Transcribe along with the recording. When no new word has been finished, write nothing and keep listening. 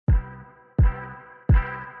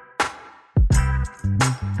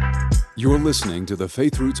You're listening to the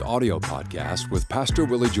Faith Roots audio podcast with Pastor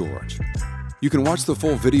Willie George. You can watch the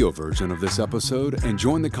full video version of this episode and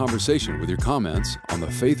join the conversation with your comments on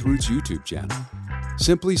the Faith Roots YouTube channel.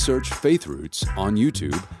 Simply search Faith Roots on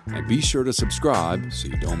YouTube and be sure to subscribe so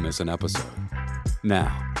you don't miss an episode.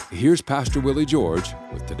 Now, here's Pastor Willie George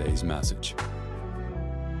with today's message.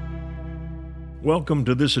 Welcome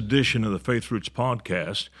to this edition of the Faith Roots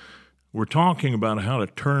podcast. We're talking about how to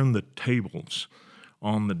turn the tables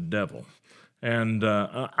on the devil. And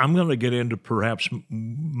I'm going to get into perhaps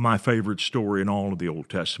my favorite story in all of the Old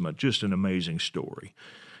Testament, just an amazing story.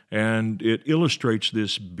 And it illustrates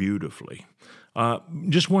this beautifully.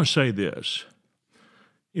 Just want to say this.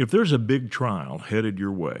 If there's a big trial headed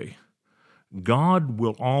your way, God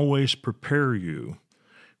will always prepare you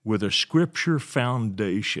with a scripture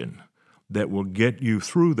foundation that will get you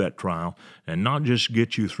through that trial, and not just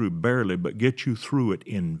get you through barely, but get you through it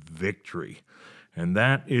in victory. And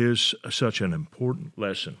that is such an important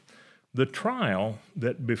lesson. The trial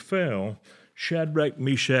that befell Shadrach,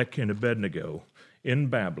 Meshach, and Abednego in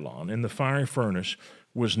Babylon, in the fiery furnace,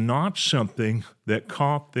 was not something that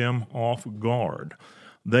caught them off guard.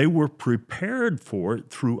 They were prepared for it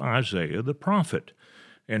through Isaiah the prophet.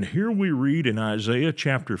 And here we read in Isaiah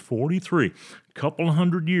chapter 43, a couple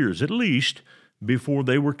hundred years at least before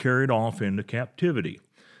they were carried off into captivity.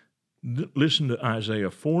 Listen to Isaiah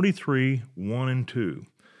 43, 1 and 2.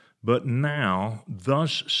 But now,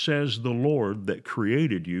 thus says the Lord that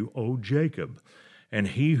created you, O Jacob, and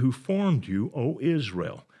he who formed you, O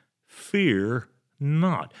Israel, fear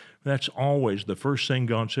not. That's always the first thing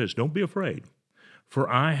God says. Don't be afraid, for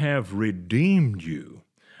I have redeemed you.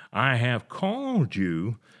 I have called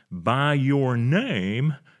you by your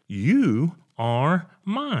name. You are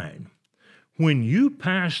mine. When you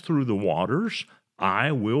pass through the waters,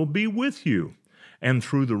 I will be with you, and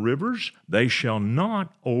through the rivers they shall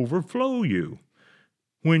not overflow you.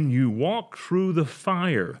 When you walk through the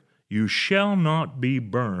fire, you shall not be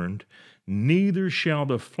burned, neither shall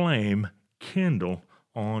the flame kindle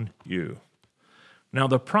on you. Now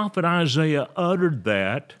the prophet Isaiah uttered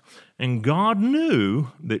that, and God knew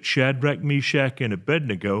that Shadrach, Meshach, and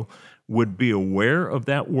Abednego would be aware of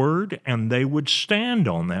that word, and they would stand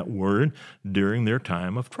on that word during their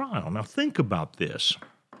time of trial. Now think about this.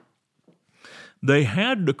 They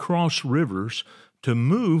had to cross rivers to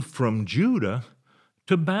move from Judah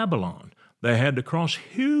to Babylon. They had to cross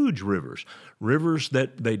huge rivers, rivers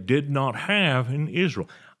that they did not have in Israel.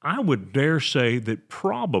 I would dare say that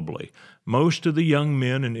probably most of the young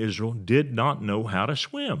men in Israel did not know how to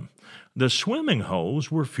swim. The swimming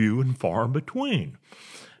holes were few and far between.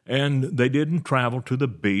 And they didn't travel to the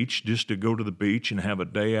beach just to go to the beach and have a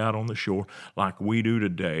day out on the shore like we do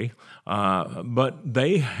today. But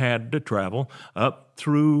they had to travel up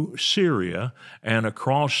through Syria and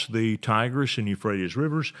across the Tigris and Euphrates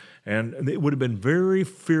rivers. And it would have been very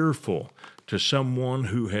fearful to someone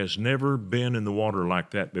who has never been in the water like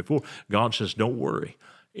that before. God says, don't worry.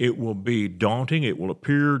 It will be daunting. It will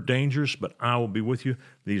appear dangerous, but I will be with you.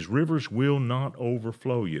 These rivers will not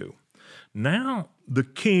overflow you. Now the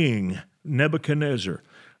king, Nebuchadnezzar,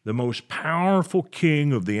 the most powerful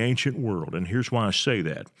king of the ancient world, and here's why I say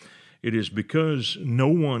that. It is because no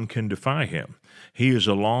one can defy him. He is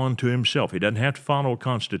a law unto himself. He doesn't have to follow a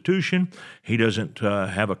constitution. He doesn't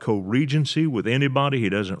have a co-regency with anybody. He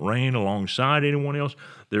doesn't reign alongside anyone else.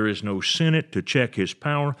 There is no Senate to check his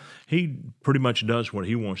power. He pretty much does what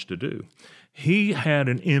he wants to do. He had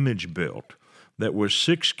an image built that was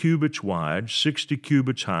 6 cubits wide, 60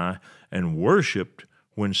 cubits high, and worshipped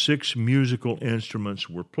when 6 musical instruments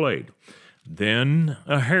were played. Then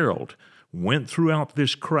a herald went throughout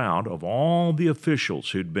this crowd of all the officials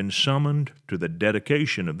who'd been summoned to the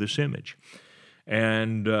dedication of this image.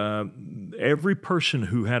 And every person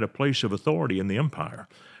who had a place of authority in the empire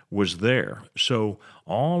was there. So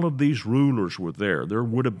all of these rulers were there. There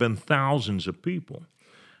would have been thousands of people.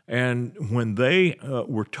 And when they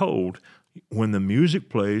were told, when the music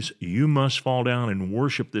plays, you must fall down and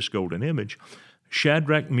worship this golden image,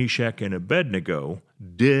 Shadrach, Meshach, and Abednego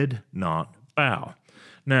did not bow.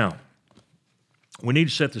 Now, we need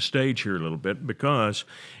to set the stage here a little bit, because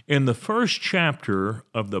in the first chapter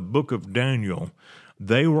of the book of Daniel,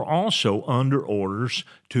 they were also under orders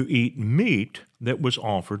to eat meat that was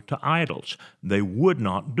offered to idols. They would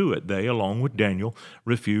not do it. They, along with Daniel,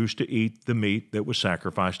 refused to eat the meat that was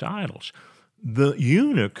sacrificed to idols. The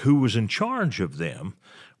eunuch who was in charge of them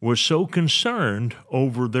was so concerned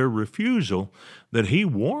over their refusal that he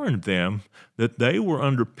warned them that they were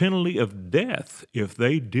under penalty of death if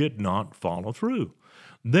they did not follow through.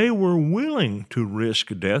 They were willing to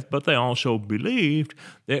risk death, but they also believed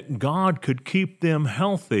that God could keep them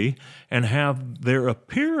healthy and have their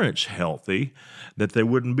appearance healthy, that they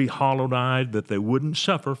wouldn't be hollow-eyed, that they wouldn't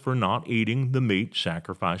suffer for not eating the meat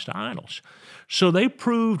sacrificed to idols. So they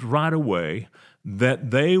proved right away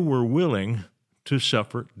that they were willing to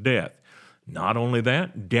suffer death. Not only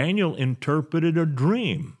that, Daniel interpreted a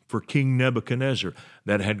dream for King Nebuchadnezzar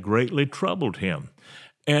that had greatly troubled him.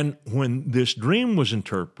 And when this dream was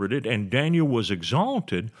interpreted and Daniel was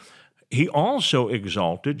exalted, he also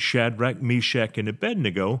exalted Shadrach, Meshach, and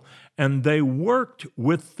Abednego, and they worked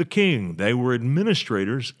with the king. They were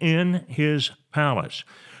administrators in his palace.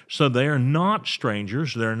 So they are not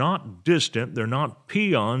strangers, they're not distant, they're not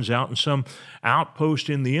peons out in some outpost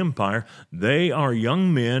in the empire. They are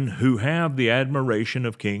young men who have the admiration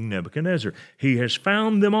of King Nebuchadnezzar. He has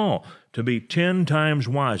found them all to be 10 times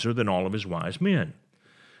wiser than all of his wise men.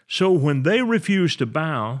 So when they refused to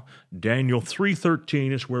bow, Daniel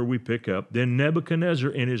 3:13 is where we pick up. Then Nebuchadnezzar,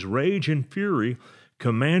 in his rage and fury,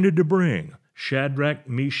 commanded to bring Shadrach,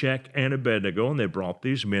 Meshach, and Abednego, and they brought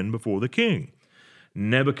these men before the king.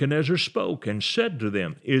 Nebuchadnezzar spoke and said to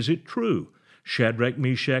them, "Is it true, Shadrach,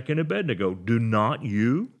 Meshach, and Abednego, do not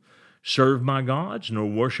you serve my gods, nor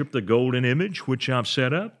worship the golden image which I've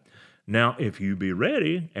set up? Now, if you be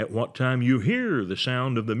ready, at what time you hear the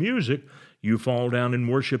sound of the music, you fall down and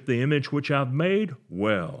worship the image which I've made,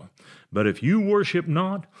 well. But if you worship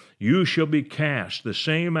not, you shall be cast the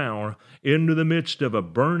same hour into the midst of a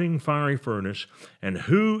burning fiery furnace. And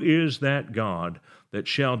who is that God that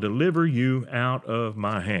shall deliver you out of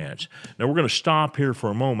my hands?" Now we're going to stop here for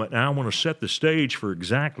a moment, and I want to set the stage for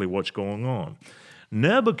exactly what's going on.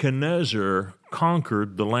 Nebuchadnezzar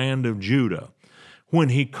conquered the land of Judah. When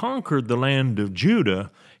he conquered the land of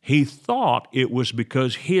Judah, he thought it was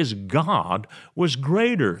because his God was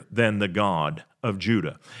greater than the God of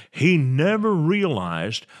Judah. He never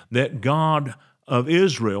realized that God of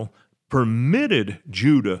Israel permitted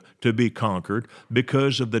Judah to be conquered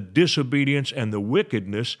because of the disobedience and the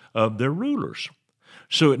wickedness of their rulers.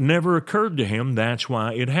 So it never occurred to him that's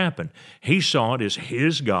why it happened. He saw it as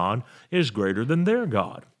his God is greater than their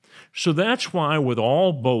God. So that's why, with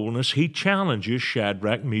all boldness, he challenges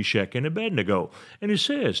Shadrach, Meshach, and Abednego. And he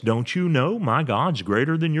says, "Don't you know my God's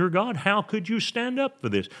greater than your God? How could you stand up for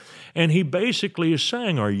this?" And he basically is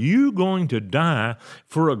saying, are you going to die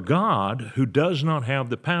for a God who does not have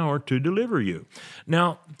the power to deliver you?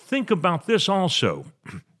 Now, think about this also.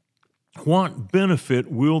 What benefit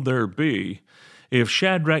will there be if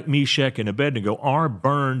Shadrach, Meshach, and Abednego are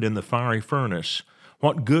burned in the fiery furnace?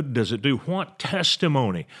 What good does it do? What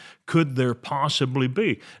testimony could there possibly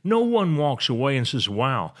be? No one walks away and says,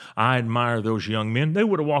 "Wow, I admire those young men." They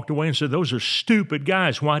would have walked away and said, "Those are stupid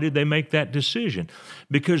guys. Why did they make that decision?"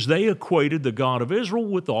 Because they equated the God of Israel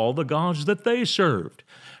with all the gods that they served.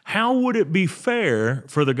 How would it be fair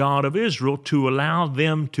for the God of Israel to allow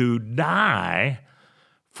them to die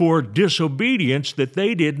for disobedience that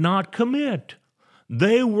they did not commit?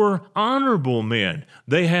 They were honorable men.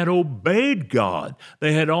 They had obeyed God.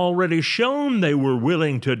 They had already shown they were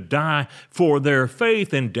willing to die for their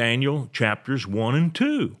faith in Daniel chapters 1 and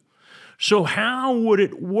 2. So how would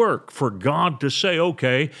it work for God to say,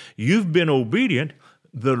 okay, you've been obedient,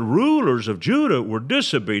 the rulers of Judah were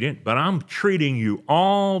disobedient, but I'm treating you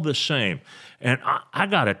all the same? And I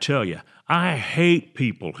got to tell you, I hate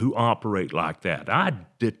people who operate like that. I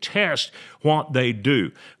detest what they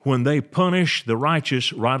do when they punish the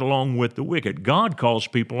righteous right along with the wicked. God calls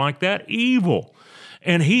people like that evil,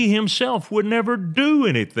 and he himself would never do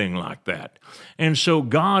anything like that. And so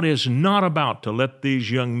God is not about to let these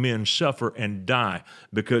young men suffer and die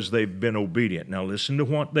because they've been obedient. Now listen to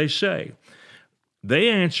what they say. They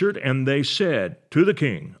answered and they said to the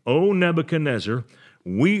king, "O Nebuchadnezzar,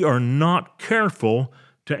 we are not careful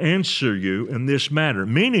to answer you in this matter,"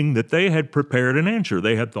 meaning that they had prepared an answer.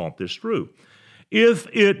 They had thought this through. "If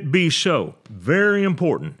it be so," very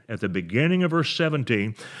important, at the beginning of verse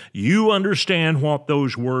 17, you understand what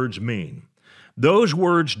those words mean. Those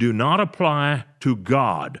words do not apply to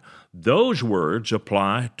God. Those words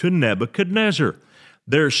apply to Nebuchadnezzar.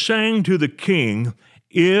 They're saying to the king,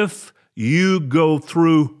 if you go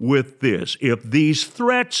through with this, if these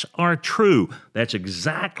threats are true, that's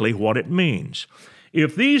exactly what it means.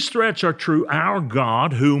 If these threats are true, our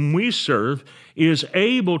God, whom we serve, is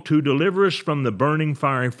able to deliver us from the burning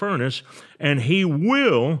fiery furnace, and he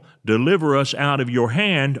will deliver us out of your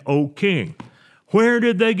hand, O king. Where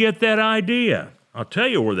did they get that idea? I'll tell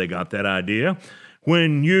you where they got that idea.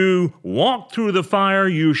 When you walk through the fire,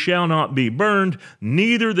 you shall not be burned,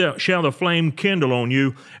 neither shall the flame kindle on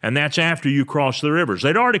you. And that's after you cross the rivers.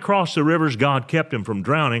 They'd already crossed the rivers. God kept them from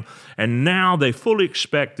drowning. And now they fully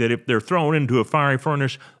expect that if they're thrown into a fiery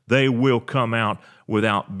furnace, they will come out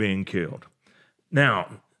without being killed.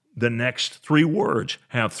 Now, the next three words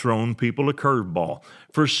have thrown people a curveball.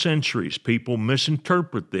 For centuries, people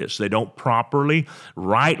misinterpret this. They don't properly,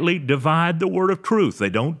 rightly divide the word of truth. They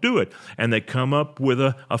don't do it. And they come up with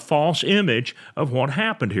a false image of what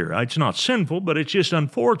happened here. It's not sinful, but it's just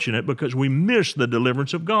unfortunate because we miss the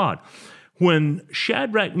deliverance of God. When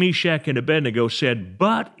Shadrach, Meshach, and Abednego said,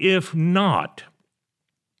 "But if not,"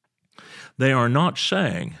 they are not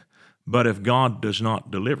saying, "But if God does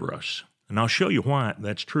not deliver us." And I'll show you why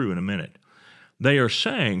that's true in a minute. They are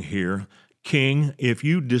saying here, "King, if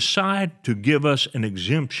you decide to give us an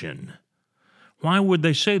exemption." Why would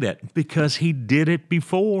they say that? Because he did it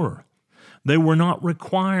before. They were not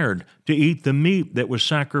required to eat the meat that was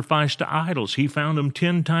sacrificed to idols. He found them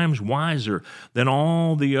 10 times wiser than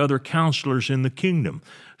all the other counselors in the kingdom.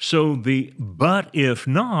 So the "but if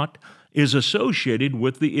not" is associated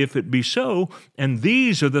with the "if it be so," and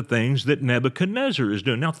these are the things that Nebuchadnezzar is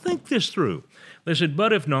doing. Now think this through. They said,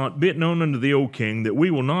 "But if not, be it known unto thee, O king, that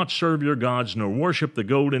we will not serve your gods nor worship the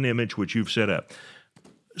golden image which you've set up."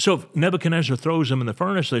 So if Nebuchadnezzar throws them in the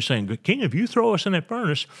furnace, they're saying, "King, if you throw us in that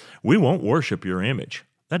furnace, we won't worship your image."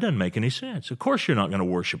 That doesn't make any sense. Of course you're not going to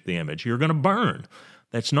worship the image. You're going to burn.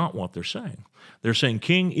 That's not what they're saying. They're saying,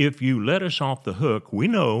 "King, if you let us off the hook, we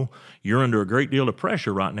know you're under a great deal of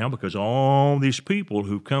pressure right now because all these people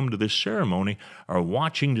who've come to this ceremony are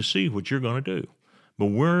watching to see what you're going to do. But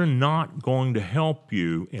we're not going to help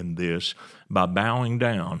you in this by bowing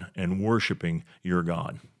down and worshiping your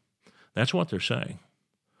God." That's what they're saying.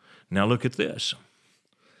 Now look at this.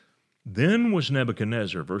 "Then was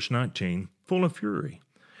Nebuchadnezzar," verse 19, "full of fury,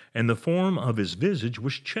 and the form of his visage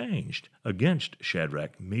was changed against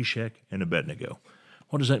Shadrach, Meshach, and Abednego."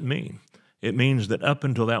 What does that mean? It means that up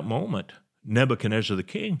until that moment, Nebuchadnezzar the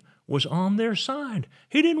king was on their side.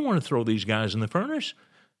 He didn't want to throw these guys in the furnace.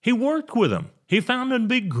 He worked with them. He found them to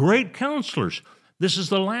be great counselors. This is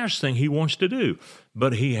the last thing he wants to do.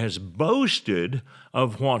 But he has boasted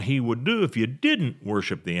of what he would do if you didn't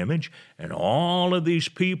worship the image, and all of these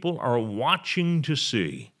people are watching to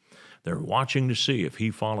see. They're watching to see if he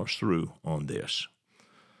follows through on this.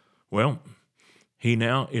 Well, he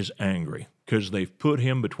now is angry because they've put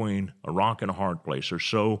him between a rock and a hard place, or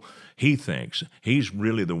so he thinks. He's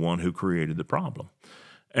really the one who created the problem.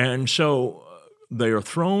 And so they are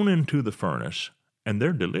thrown into the furnace, and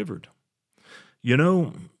they're delivered. You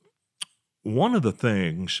know, one of the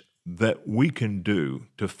things that we can do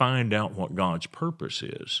to find out what God's purpose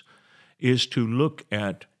is to look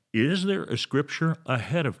at, is there a scripture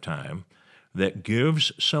ahead of time that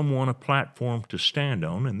gives someone a platform to stand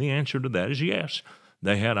on? And the answer to that is yes.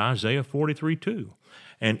 They had Isaiah 43:2.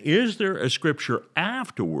 And is there a scripture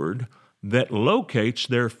afterward that locates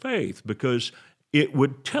their faith? Because it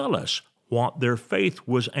would tell us what their faith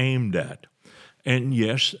was aimed at. And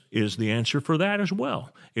yes is the answer for that as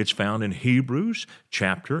well. It's found in Hebrews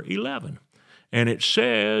chapter 11. And it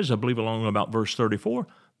says, I believe along about verse 34,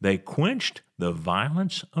 they quenched the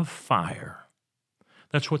violence of fire.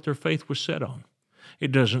 That's what their faith was set on.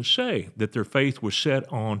 It doesn't say that their faith was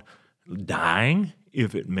set on dying,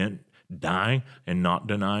 if it meant dying and not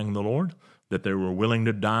denying the Lord, that they were willing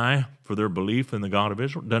to die for their belief in the God of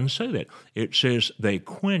Israel. It doesn't say that. It says they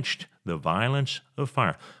quenched the violence of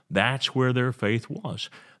fire. That's where their faith was.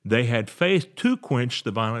 They had faith to quench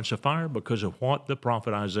the violence of fire because of what the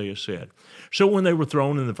prophet Isaiah said. So when they were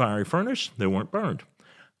thrown in the fiery furnace, they weren't burned.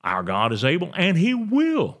 Our God is able, and he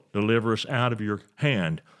will deliver us out of your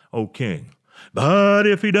hand, O king. But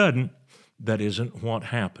if he doesn't, that isn't what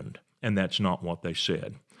happened, and that's not what they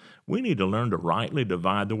said. We need to learn to rightly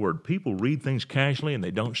divide the word. People read things casually, and they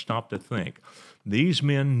don't stop to think. These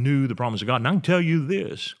men knew the promise of God. And I can tell you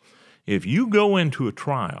this, if you go into a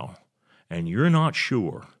trial and you're not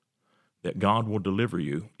sure that God will deliver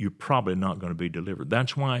you, you're probably not going to be delivered.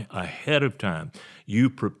 That's why ahead of time, you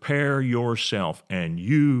prepare yourself and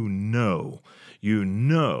you know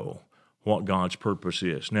what God's purpose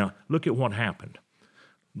is. Now, look at what happened.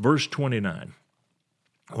 Verse 29,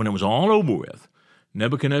 when it was all over with,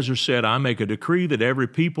 Nebuchadnezzar said, I make a decree that every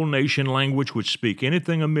people, nation, language which speak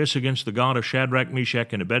anything amiss against the God of Shadrach,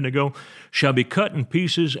 Meshach, and Abednego shall be cut in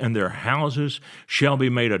pieces, and their houses shall be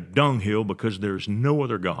made a dunghill, because there is no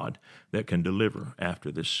other God that can deliver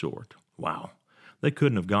after this sort. Wow. They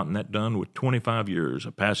couldn't have gotten that done with 25 years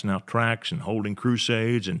of passing out tracts and holding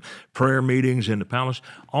crusades and prayer meetings in the palace.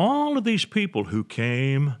 All of these people who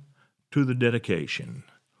came to the dedication,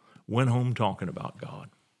 went home talking about God.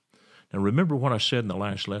 Now remember what I said in the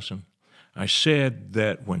last lesson? I said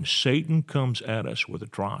that when Satan comes at us with a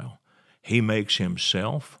trial, he makes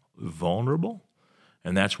himself vulnerable,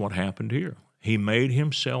 and that's what happened here. He made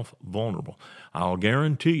himself vulnerable. I'll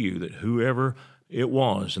guarantee you that whoever it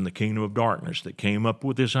was in the kingdom of darkness that came up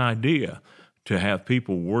with this idea to have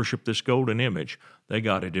people worship this golden image, they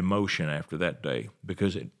got a demotion after that day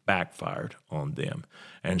because it backfired on them.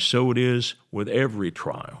 And so it is with every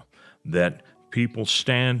trial that people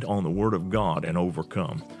stand on the Word of God and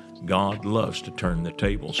overcome. God loves to turn the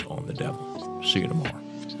tables on the devil. See you tomorrow.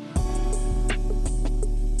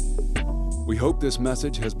 We hope this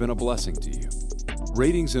message has been a blessing to you.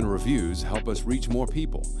 Ratings and reviews help us reach more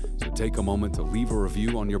people, so take a moment to leave a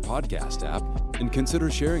review on your podcast app and consider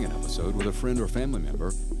sharing an episode with a friend or family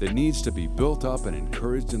member that needs to be built up and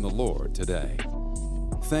encouraged in the Lord today.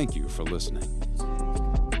 Thank you for listening.